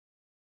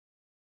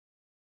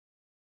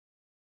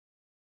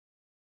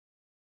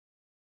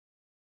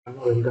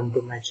Welcome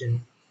to my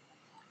channel.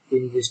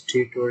 In this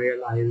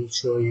tutorial, I will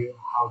show you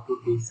how to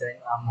design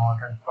a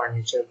modern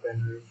furniture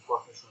banner in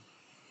Photoshop.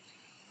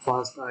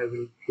 First, I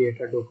will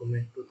create a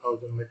document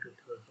 2000 by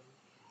 2000.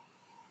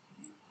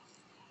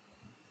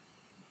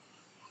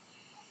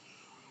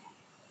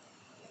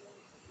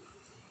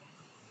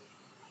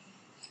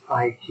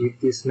 I keep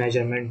this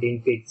measurement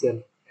in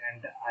pixel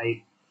and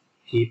I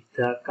keep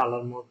the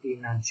color mode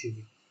in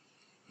RGB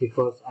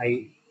because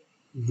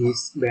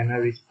this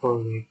banner is for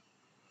web.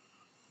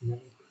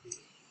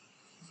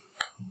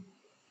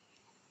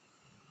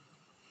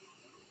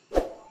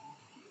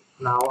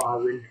 Now I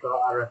will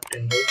draw a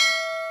rectangle.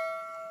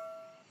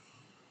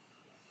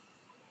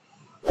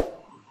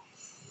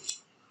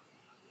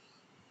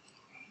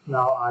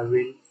 Now I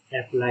will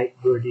apply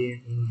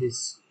gradient in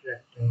this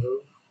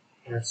rectangle.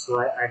 That's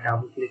why I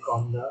double click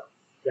on the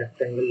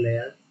rectangle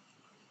layer.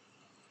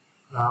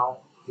 Now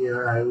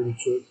here I will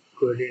choose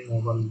gradient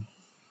overlay.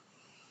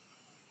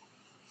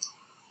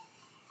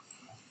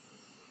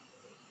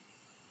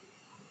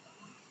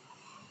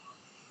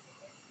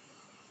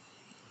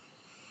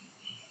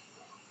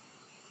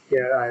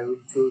 Here I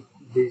will choose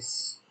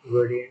this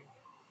gradient.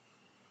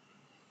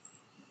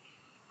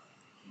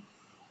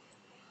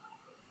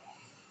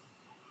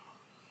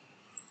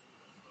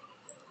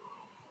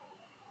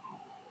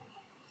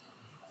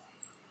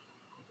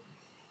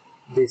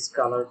 This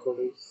color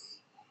code is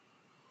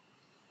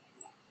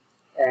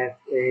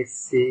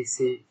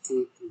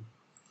FACC22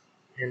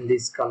 and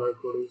this color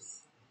code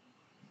is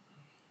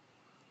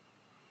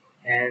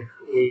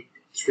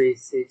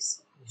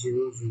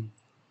F83600.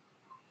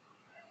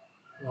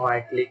 Now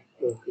I click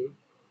OK.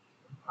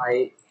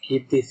 I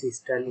keep this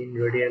style in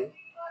radial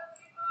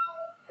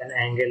and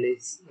angle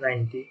is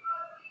 90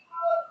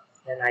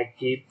 and I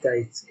keep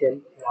the scale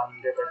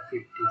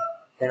 150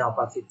 and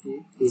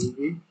opacity will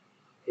be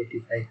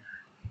 85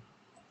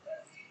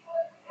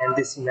 and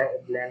this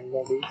blend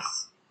mode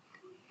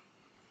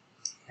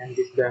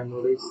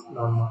is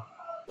normal.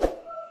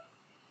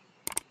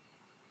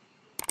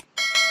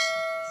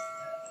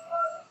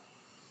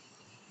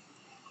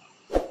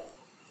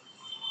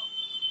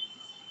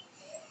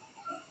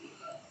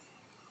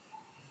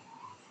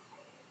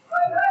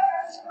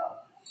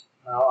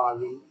 Now I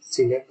will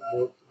select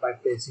both by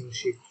pressing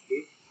shift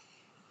key.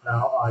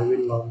 Now I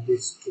will lock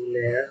these two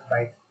layers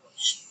by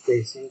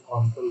pressing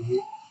Ctrl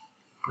V.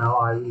 Now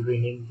I will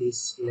rename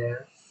this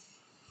layer.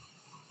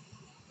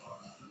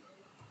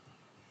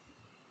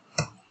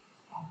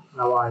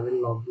 Now I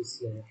will lock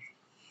this layer.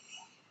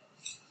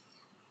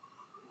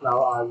 Now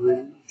I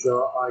will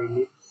draw a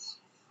ellipse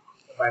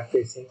by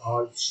pressing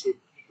Alt Shift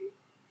key.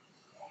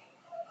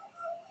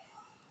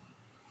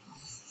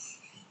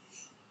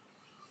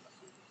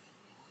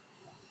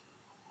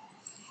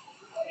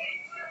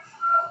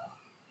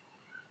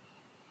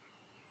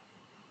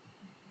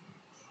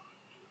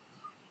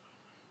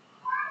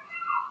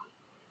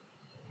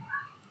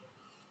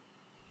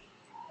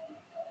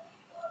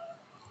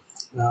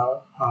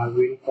 Now I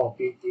will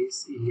copy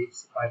this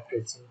ellipse by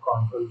pressing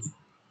Ctrl G.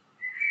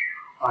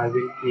 I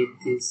will keep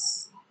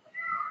this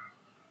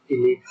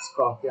ellipse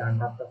copy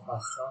under the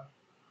first one.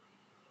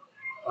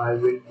 I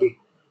will keep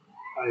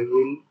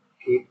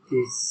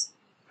this.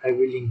 I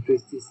will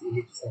increase this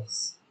ellipse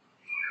size.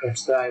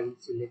 That's why I will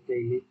select the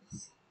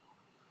ellipse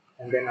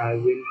and then I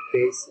will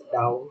press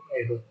down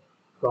arrow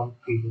from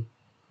keyboard.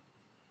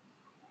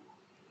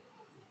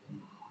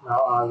 Now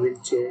I will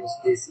change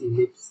this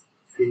ellipse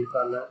fill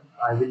color.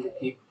 I will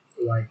keep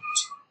white.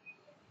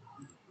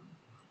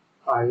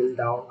 I will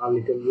down a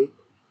little bit.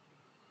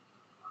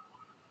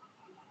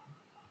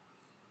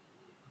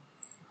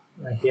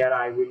 Here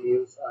I will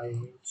use an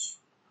image.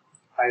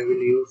 I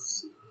will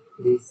use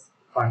this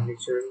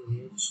furniture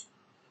image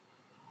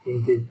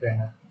in this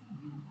banner.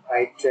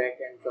 I drag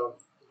and drop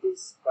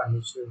this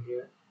furniture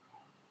here.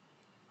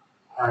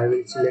 I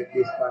will select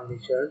this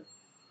furniture.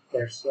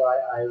 That's why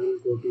I will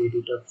go to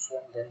edit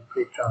option, then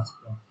free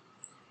transform.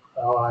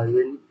 Now I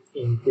will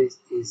increase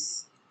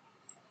this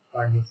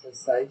furniture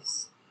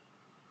size.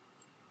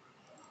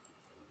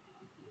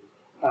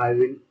 I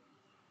will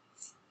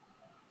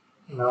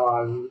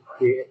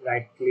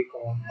right click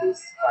on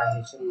this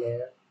furniture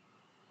layer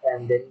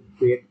and then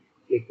create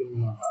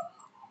clipping mask.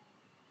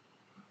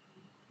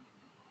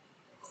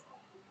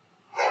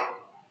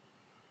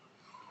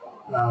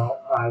 Now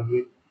I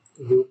will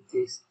group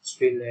these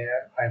three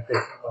layers by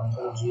pressing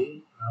Ctrl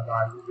G. Now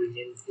I will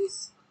rename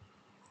this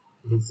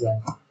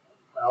design.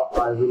 Now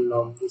I will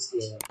lock this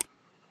layer.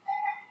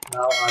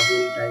 Now I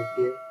will type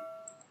here.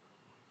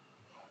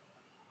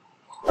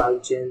 I'll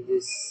change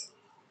this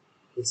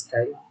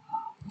style.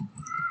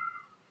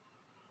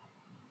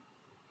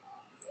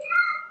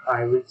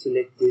 I will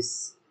select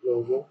this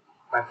logo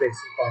by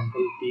pressing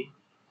Ctrl T.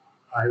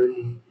 I will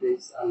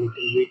increase a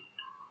little bit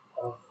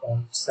of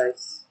font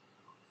size.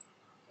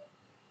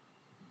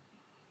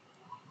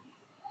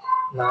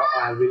 Now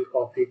I will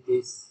copy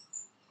this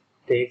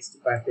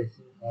text by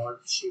pressing Alt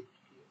Shift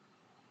key.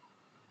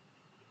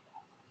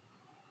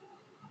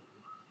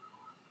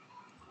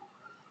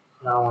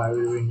 Now I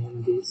will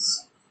rename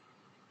this.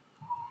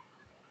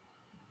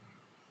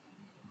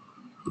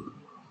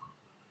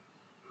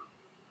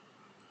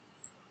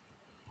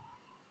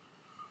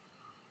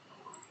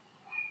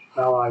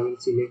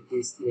 select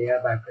this layer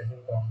by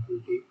pressing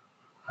Ctrl T.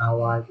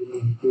 Now I will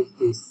increase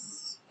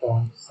this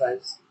font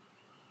size.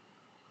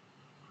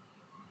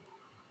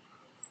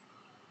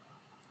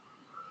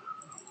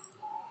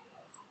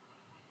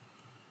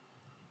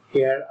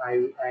 Here I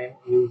am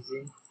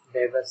using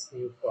Davis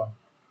new font.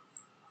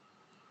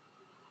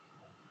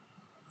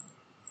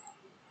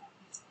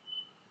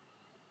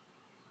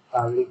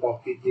 I will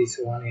copy this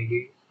one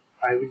again.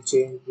 I will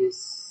change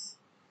this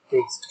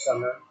text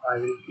color. I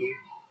will give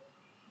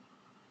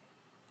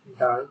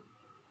dark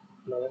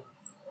blue.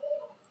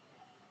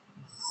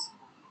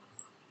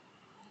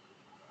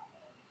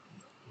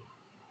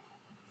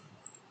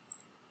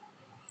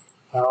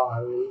 Now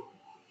I will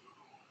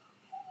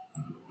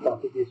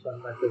copy this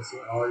one by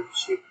pressing Alt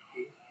Shift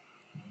key.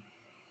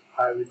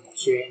 I will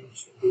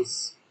change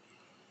this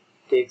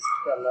text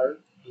color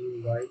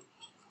in white.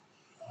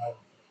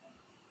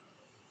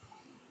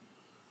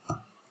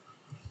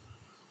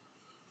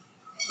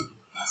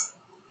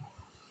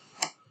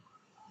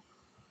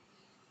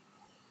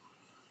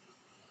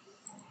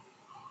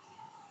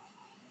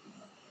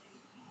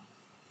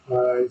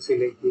 Now I will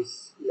select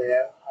this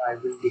layer. I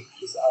will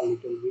decrease a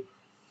little bit.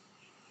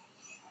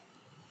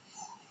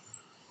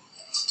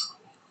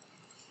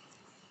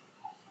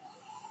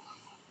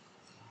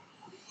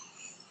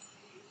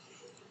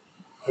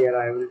 Here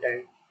I will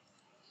type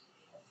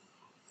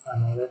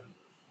another.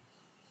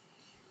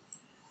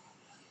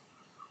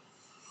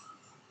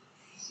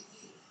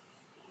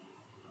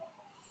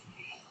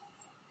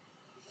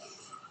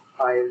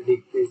 I will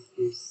decrease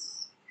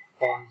this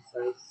font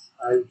size.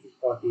 I will keep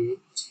 48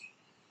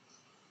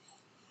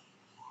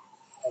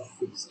 or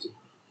 60.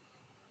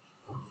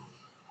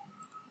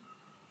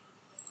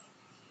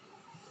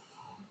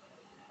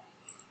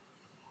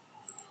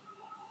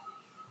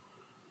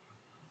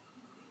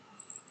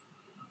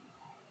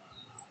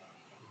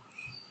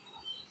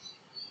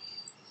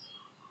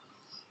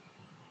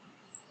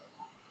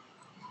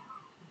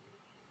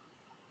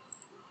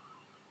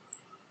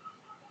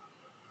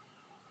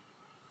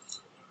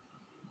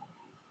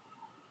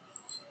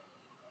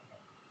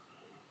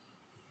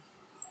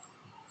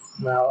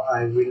 Now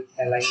I will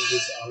align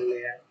this all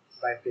layer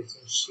by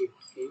pressing Shift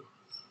key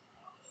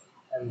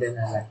and then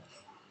align.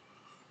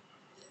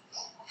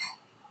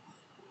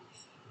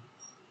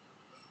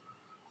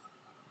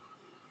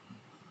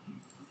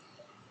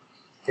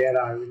 Here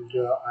I will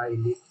draw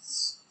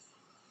eyelids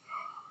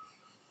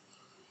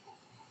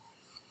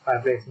by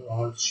pressing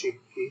Alt Shift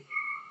key.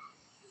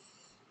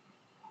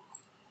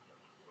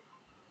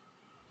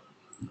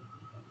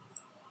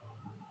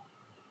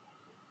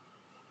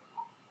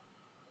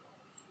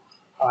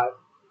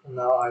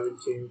 Now I will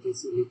change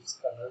this ellipse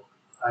color.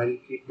 I will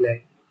keep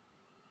black.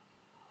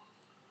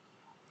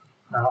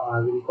 Now I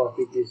will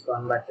copy this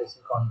one by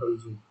pressing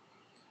Ctrl G.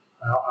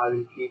 Now I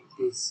will keep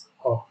this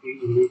copy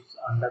ellipse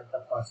under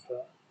the first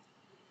one.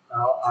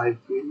 Now I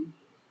will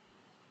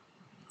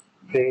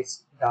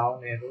press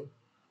down arrow.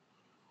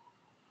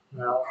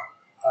 Now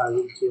I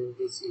will change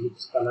this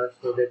ellipse color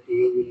so that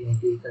you will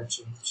notice the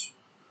change.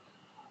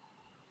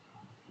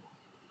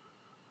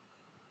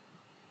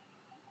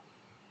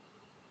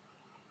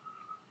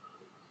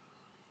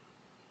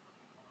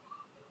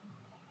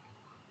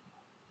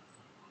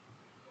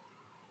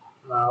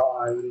 Now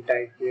I will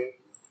type here.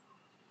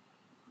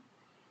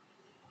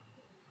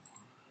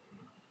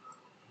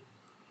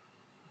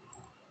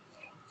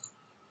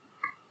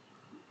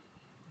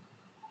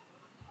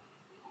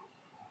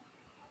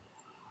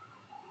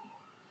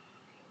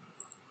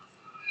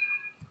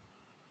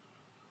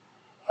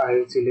 I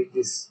will select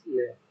this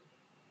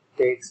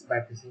text by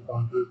pressing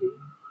Ctrl T.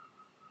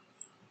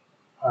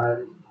 I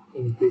will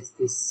increase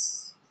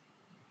this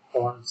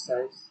font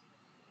size.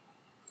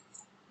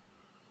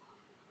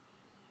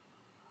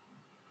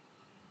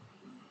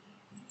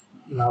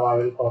 Now I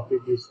will copy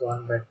this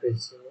one by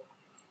pressing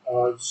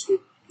Alt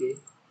Shift key.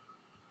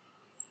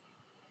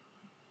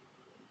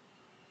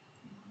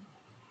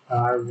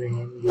 I will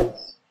rename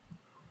this.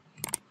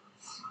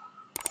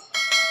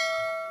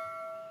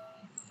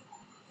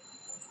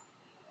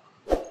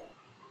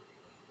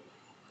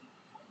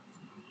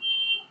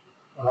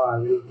 Now I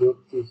will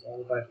group this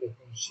all by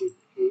pressing Shift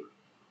key.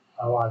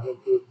 Now I will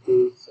group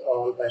this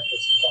all by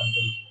pressing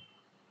Ctrl.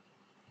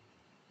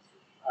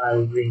 I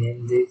will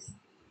rename this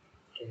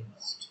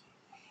text.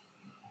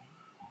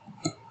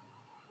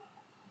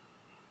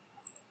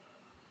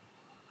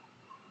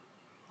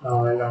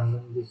 Now I will undo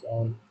this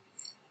all.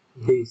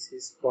 This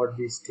is for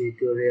this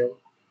tutorial.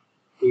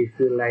 If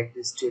you like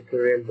this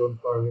tutorial,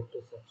 don't forget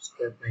to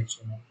subscribe my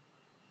channel.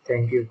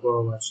 Thank you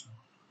for watching.